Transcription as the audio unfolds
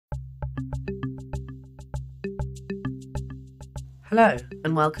Hello,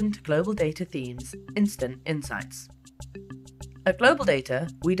 and welcome to Global Data Themes Instant Insights. At Global Data,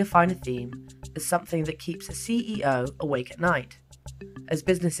 we define a theme as something that keeps a CEO awake at night, as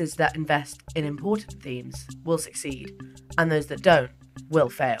businesses that invest in important themes will succeed, and those that don't will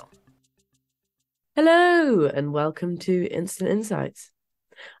fail. Hello, and welcome to Instant Insights.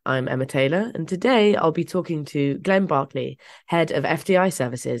 I'm Emma Taylor, and today I'll be talking to Glenn Barkley, Head of FDI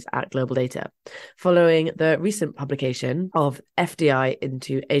Services at Global Data, following the recent publication of FDI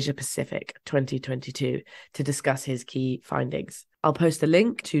into Asia Pacific 2022 to discuss his key findings. I'll post a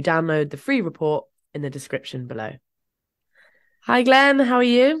link to download the free report in the description below. Hi, Glenn. How are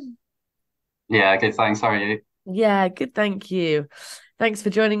you? Yeah, good, thanks. How are you? Yeah, good. Thank you. Thanks for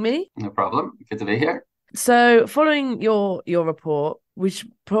joining me. No problem. Good to be here. So, following your report, we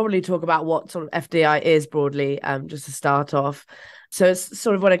should probably talk about what sort of FDI is broadly, just to start off. So, it's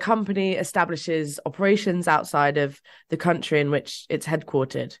sort of when a company establishes operations outside of the country in which it's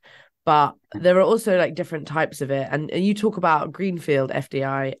headquartered. But there are also like different types of it, and you talk about greenfield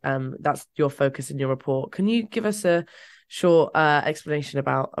FDI. That's your focus in your report. Can you give us a short explanation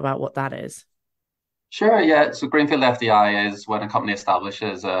about what that is? Sure, yeah. So Greenfield FDI is when a company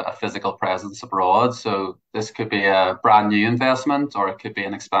establishes a physical presence abroad. So this could be a brand new investment or it could be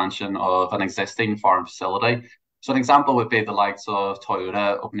an expansion of an existing foreign facility. So an example would be the likes of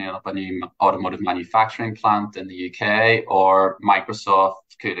Toyota opening up a new automotive manufacturing plant in the UK, or Microsoft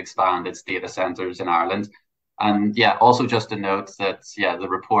could expand its data centers in Ireland. And yeah, also just to note that, yeah, the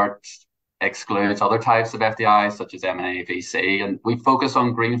report excludes other types of FDI, such as M&A VC, and we focus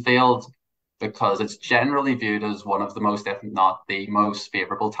on Greenfield because it's generally viewed as one of the most, if not the most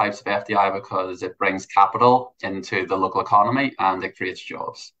favorable types of FDI because it brings capital into the local economy and it creates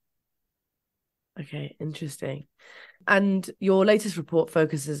jobs. Okay, interesting. And your latest report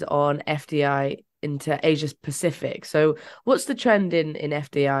focuses on FDI into Asia Pacific. So what's the trend in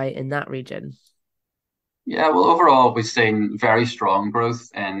FDI in that region? Yeah, well, overall, we've seen very strong growth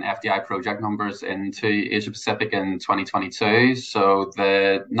in FDI project numbers into Asia Pacific in 2022. So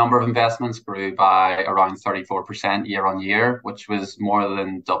the number of investments grew by around 34% year on year, which was more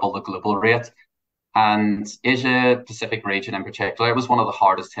than double the global rate. And Asia Pacific region in particular, it was one of the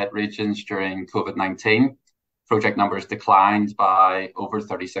hardest hit regions during COVID-19. Project numbers declined by over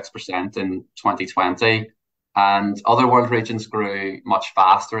 36% in 2020. And other world regions grew much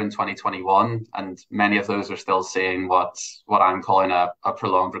faster in 2021. And many of those are still seeing what I'm calling a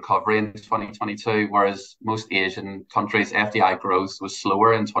prolonged recovery in 2022, whereas most Asian countries' FDI growth was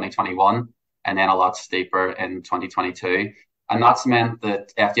slower in 2021 and then a lot steeper in 2022. And that's meant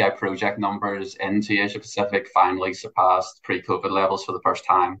that FDI project numbers into Asia Pacific finally surpassed pre-COVID levels for the first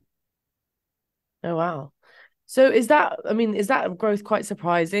time. Oh wow. So is that growth quite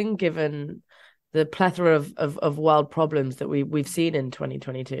surprising given the plethora of world problems that we've seen in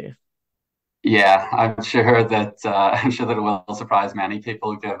 2022? Yeah, I'm sure that it will surprise many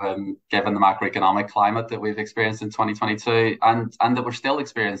people given the macroeconomic climate that we've experienced in 2022 and that we're still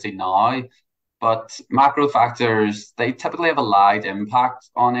experiencing now. But macro factors, they typically have a lagged impact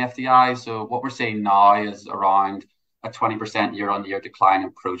on FDI. So what we're seeing now is around a 20% year on year decline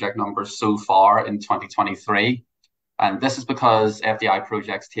in project numbers so far in 2023. And this is because FDI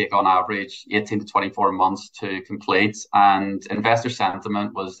projects take on average 18 to 24 months to complete. And investor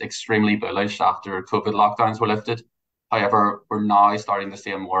sentiment was extremely bullish after COVID lockdowns were lifted. However, we're now starting to see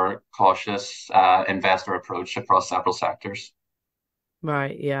a more cautious investor approach across several sectors.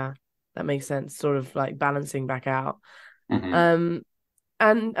 Right, yeah. That makes sense. Sort of like balancing back out. Mhm. Um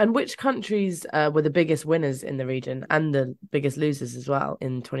and which countries were the biggest winners in the region and the biggest losers as well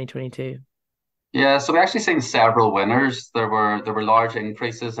in 2022? Yeah, so we actually seen several winners. There were large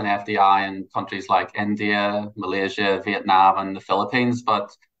increases in FDI in countries like India, Malaysia, Vietnam, and the Philippines,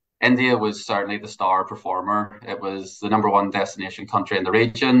 but India was certainly the star performer. It was the number one destination country in the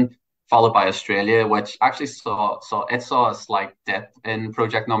region, followed by Australia, which actually saw a slight dip in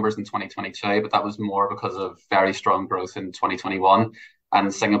project numbers in 2022, but that was more because of very strong growth in 2021,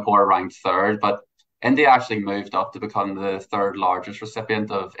 and Singapore ranked third. But India actually moved up to become the third largest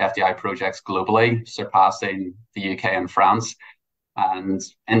recipient of FDI projects globally, surpassing the UK and France. And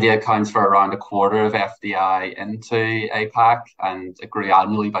India accounts for around a quarter of FDI into APAC, and it grew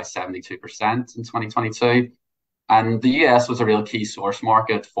annually by 72% in 2022. And the US was a real key source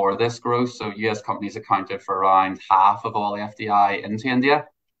market for this growth. So US companies accounted for around half of all FDI into India.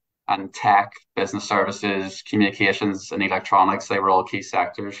 And tech, business services, communications, and electronics, they were all key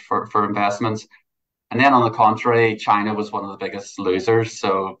sectors for investments. And then on the contrary, China was one of the biggest losers.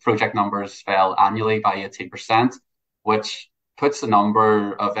 So project numbers fell annually by 18%, which puts the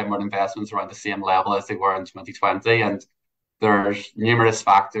number of inward investments around the same level as they were in 2020. And There's numerous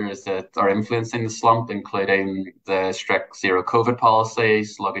factors that are influencing the slump, including the strict zero COVID policy,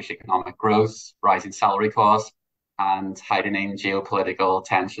 sluggish economic growth, rising salary costs, and heightening geopolitical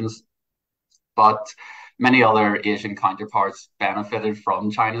tensions. But many other Asian counterparts benefited from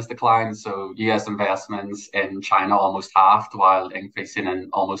China's decline. So US investments in China almost halved while increasing in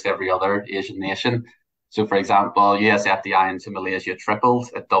almost every other Asian nation. So, for example, US FDI into Malaysia tripled,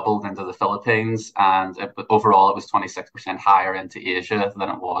 it doubled into the Philippines, and overall it was 26% higher into Asia than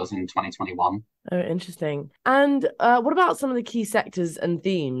it was in 2021. Oh, interesting. And what about some of the key sectors and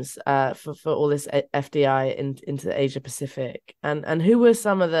themes for all this FDI into the Asia Pacific? And who were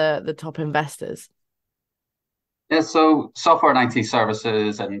some of the top investors? Yeah, so software and IT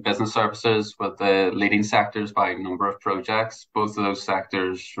services and business services were the leading sectors by number of projects. Both of those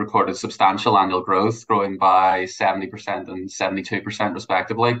sectors recorded substantial annual growth, growing by 70% and 72%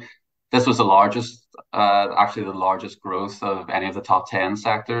 respectively. This was actually the largest growth of any of the top 10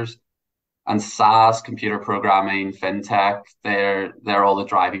 sectors. And SaaS, computer programming, fintech, they're all the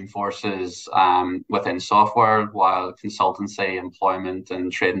driving forces within software, while consultancy, employment,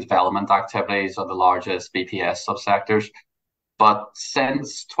 and trade and development activities are the largest BPS subsectors. But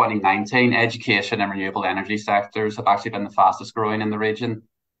since 2019, education and renewable energy sectors have actually been the fastest growing in the region.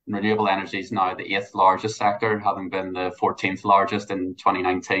 And renewable energy is now the eighth largest sector, having been the 14th largest in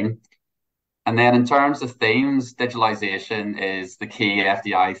 2019. And then in terms of themes, digitalization is the key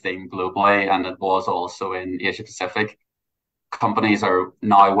FDI theme globally, and it was also in Asia Pacific. Companies are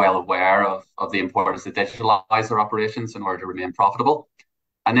now well aware of the importance to digitalize their operations in order to remain profitable.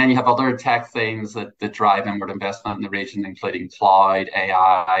 And then you have other tech themes that drive inward investment in the region, including cloud,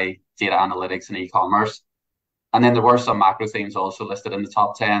 AI, data analytics, and e-commerce. And then there were some macro themes also listed in the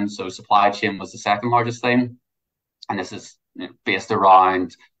top 10. So supply chain was the second largest theme. And this is based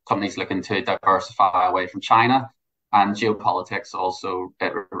around companies looking to diversify away from China. And geopolitics also,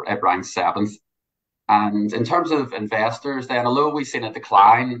 it ranks seventh. And in terms of investors, then, although we've seen a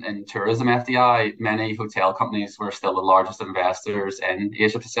decline in tourism FDI, many hotel companies were still the largest investors in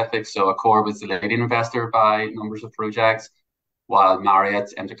Asia Pacific. So Accor was the leading investor by numbers of projects, while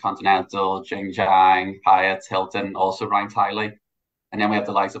Marriott, Intercontinental, Jingjiang, Hyatt, Hilton also ranked highly. And then we have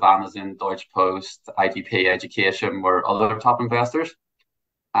the likes of Amazon, Deutsche Post, IDP Education were other top investors.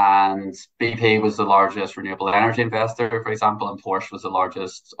 And BP was the largest renewable energy investor, for example, and Porsche was the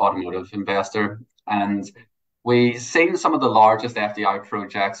largest automotive investor. And we've seen some of the largest FDI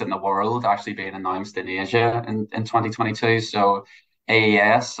projects in the world actually being announced in Asia in 2022. So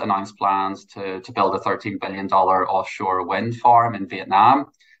AES announced plans to build a $13 billion offshore wind farm in Vietnam.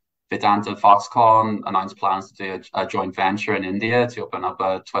 Vedanta Foxconn announced plans to do a joint venture in India to open up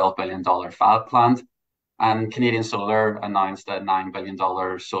a $12 billion fab plant. And Canadian Solar announced a $9 billion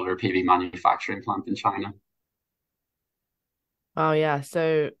solar PV manufacturing plant in China. Oh yeah,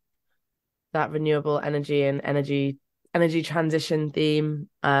 so that renewable energy and energy transition theme,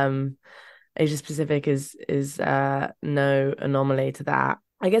 Asia Pacific is no anomaly to that.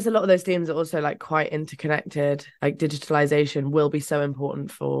 I guess a lot of those themes are also like quite interconnected. Like digitalization will be so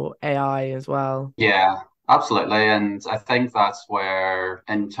important for AI as well. Yeah, absolutely. And I think that's where,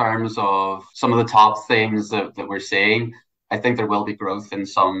 in terms of some of the top things that we're seeing, I think there will be growth in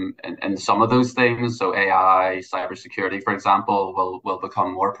some of those things. So AI, cybersecurity, for example, will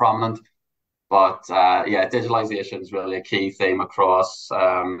become more prominent. But yeah, digitalization is really a key theme across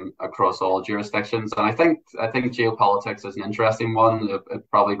all jurisdictions, and I think geopolitics is an interesting one. It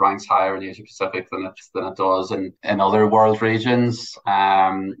probably ranks higher in Asia Pacific than it does in other world regions.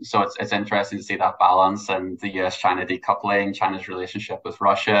 So it's interesting to see that balance and the US China decoupling, China's relationship with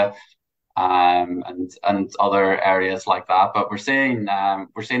Russia, and other areas like that. But we're seeing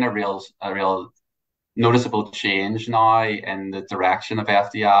a real noticeable change now in the direction of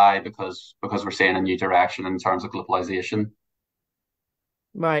FDI because we're seeing a new direction in terms of globalization.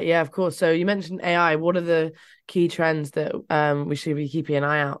 Right, yeah, of course. So you mentioned AI. What are the key trends that we should be keeping an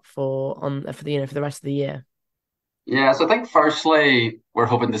eye out for the rest of the year? Yeah, so I think firstly, we're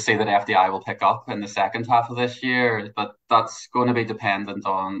hoping to see that FDI will pick up in the second half of this year, but that's going to be dependent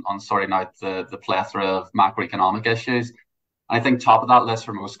on sorting out the plethora of macroeconomic issues. I think top of that list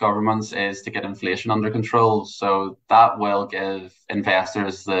for most governments is to get inflation under control. So that will give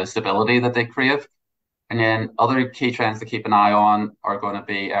investors the stability that they crave. And then other key trends to keep an eye on are going to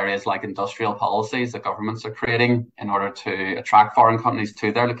be areas like industrial policies that governments are creating in order to attract foreign companies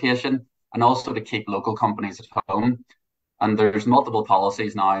to their location and also to keep local companies at home. And there's multiple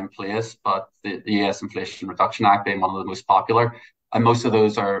policies now in place, but the US Inflation Reduction Act being one of the most popular. And most of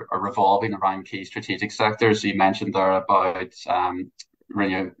those are revolving around key strategic sectors. So you mentioned there about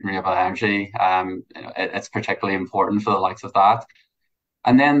renewable energy. It's particularly important for the likes of that.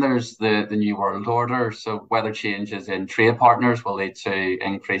 And then there's the new world order. So whether changes in trade partners will lead to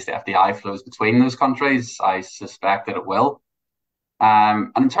increased FDI flows between those countries, I suspect that it will.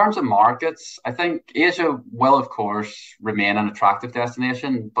 And in terms of markets, I think Asia will, of course, remain an attractive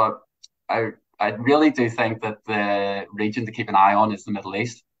destination, but I really do think that the region to keep an eye on is the Middle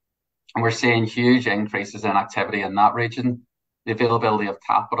East. And we're seeing huge increases in activity in that region. The availability of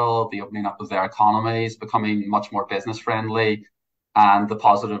capital, the opening up of their economies, becoming much more business friendly, and the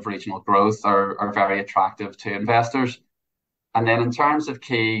positive regional growth are very attractive to investors. And then in terms of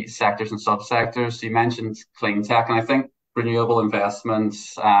key sectors and subsectors, you mentioned clean tech, and I think renewable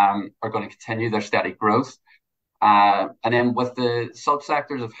investments are going to continue their steady growth. And then with the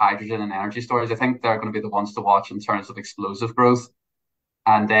subsectors of hydrogen and energy storage, I think they're going to be the ones to watch in terms of explosive growth.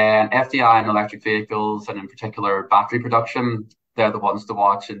 And then FDI and electric vehicles, and in particular battery production, they're the ones to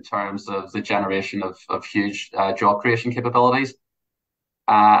watch in terms of the generation of huge job creation capabilities.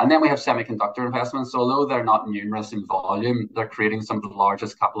 And then we have semiconductor investments. So although they're not numerous in volume, they're creating some of the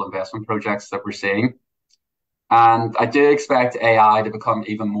largest capital investment projects that we're seeing. And I do expect AI to become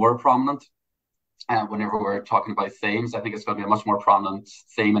even more prominent. And whenever we're talking about themes, I think it's going to be a much more prominent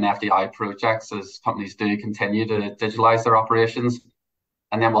theme in FDI projects as companies do continue to digitalize their operations.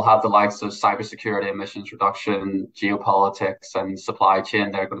 And then we'll have the likes of cybersecurity, emissions reduction, geopolitics, and supply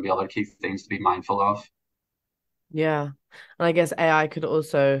chain. They're going to be other key things to be mindful of. Yeah. And I guess AI could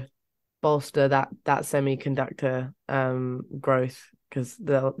also bolster that semiconductor growth, because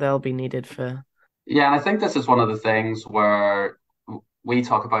they'll be needed for. Yeah, and I think this is one of the things where we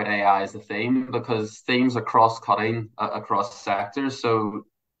talk about AI as a theme because themes are cross-cutting across sectors. So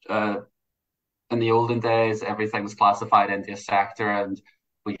in the olden days, everything was classified into a sector, and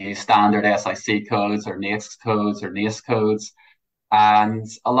we use standard SIC codes or NAICS codes or NAICE codes. And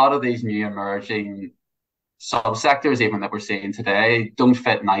a lot of these new emerging subsectors, even that we're seeing today, don't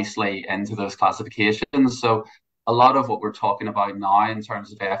fit nicely into those classifications. So a lot of what we're talking about now in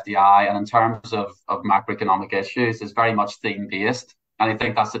terms of FDI and in terms of macroeconomic issues is very much theme based. And I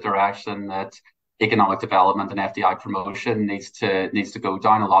think that's the direction that economic development and FDI promotion needs to go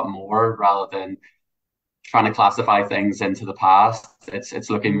down a lot more rather than trying to classify things into the past. It's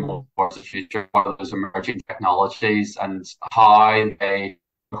looking more towards the future, what are those emerging technologies and how they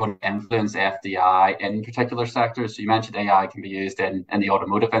are going to influence FDI in particular sectors. So you mentioned AI can be used in the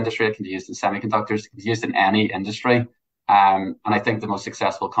automotive industry, it can be used in semiconductors, it can be used in any industry. And I think the most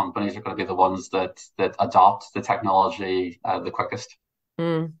successful companies are going to be the ones that adopt the technology the quickest.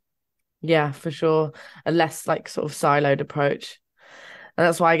 Mm. Yeah, for sure. A less like sort of siloed approach. And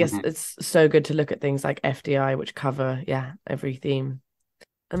that's why I guess Mm-hmm. it's so good to look at things like FDI, which cover, every theme.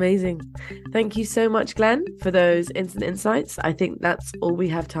 Amazing. Thank you so much, Glenn, for those instant insights. I think that's all we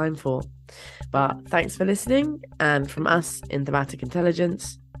have time for. But thanks for listening. And from us in Thematic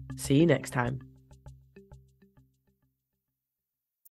Intelligence, see you next time.